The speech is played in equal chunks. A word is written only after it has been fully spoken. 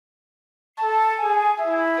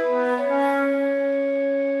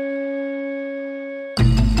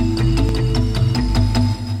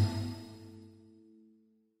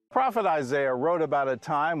prophet Isaiah wrote about a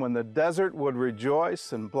time when the desert would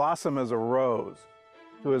rejoice and blossom as a rose.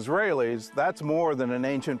 To Israelis, that's more than an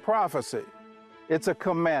ancient prophecy. It's a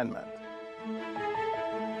commandment.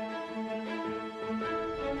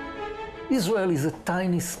 Israel is a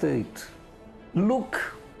tiny state. Look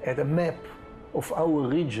at a map of our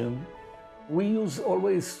region. We use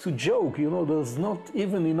always to joke, there's not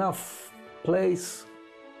even enough place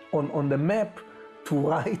on the map to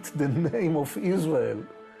write the name of Israel.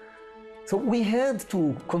 So we had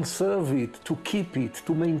to conserve it, to keep it,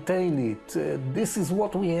 to maintain it. This is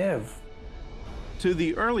what we have. To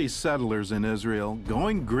the early settlers in Israel,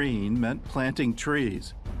 going green meant planting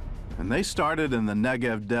trees. And they started in the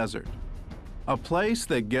Negev desert, a place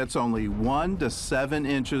that gets only 1 to 7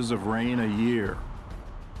 inches of rain a year.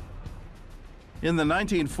 In the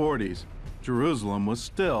 1940s, Jerusalem was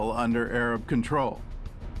still under Arab control.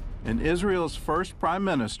 And Israel's first prime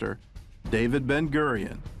minister, David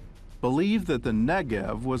Ben-Gurion, believed that the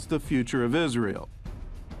Negev was the future of Israel.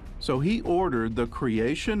 So he ordered the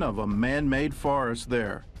creation of a man-made forest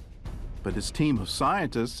there. But his team of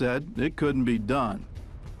scientists said it couldn't be done.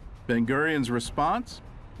 Ben-Gurion's response?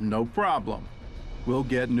 No problem. We'll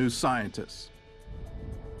get new scientists.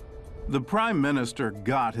 The prime minister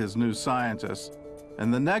got his new scientists,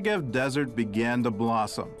 and the Negev desert began to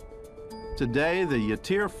blossom. Today, the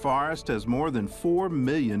Yatir forest has more than 4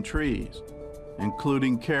 million trees,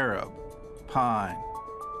 including carob, pine,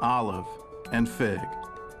 olive, and fig.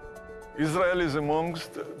 Israel is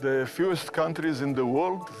amongst the fewest countries in the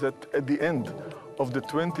world that at the end of the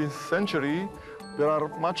 20th century, there are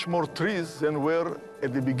much more trees than were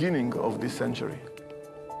at the beginning of this century.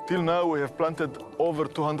 Till now, we have planted over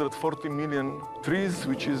 240 million trees,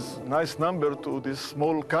 which is a nice number to this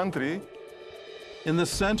small country. In the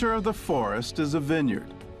center of the forest is a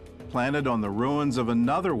vineyard, planted on the ruins of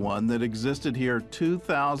another one that existed here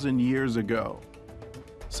 2,000 years ago.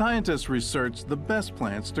 Scientists researched the best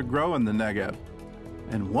plants to grow in the Negev,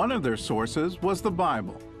 and one of their sources was the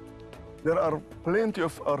Bible. There are plenty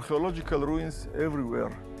of archaeological ruins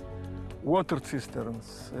everywhere. Water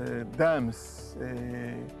cisterns, dams,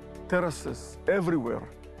 terraces, everywhere.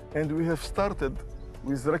 And we have started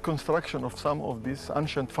with reconstruction of some of these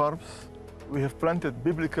ancient farms. We have planted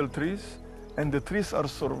biblical trees, and the trees are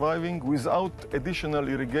surviving without additional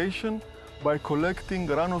irrigation by collecting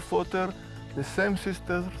runoff water, the same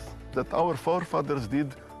systems that our forefathers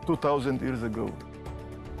did 2,000 years ago.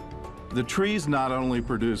 The trees not only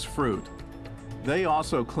produce fruit, they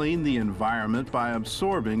also clean the environment by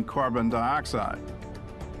absorbing carbon dioxide.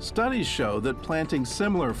 Studies show that planting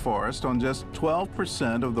similar forests on just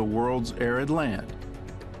 12% of the world's arid land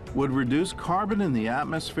would reduce carbon in the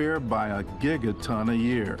atmosphere by a gigaton a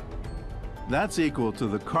year. That's equal to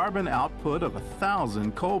the carbon output of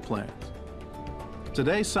 1,000 coal plants.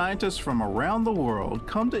 Today, scientists from around the world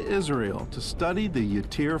come to Israel to study the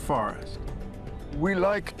Yatir forest. We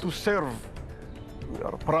like to serve. We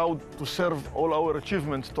are proud to serve all our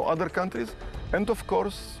achievements to other countries. And of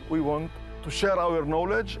course, we want to share our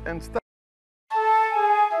knowledge and study.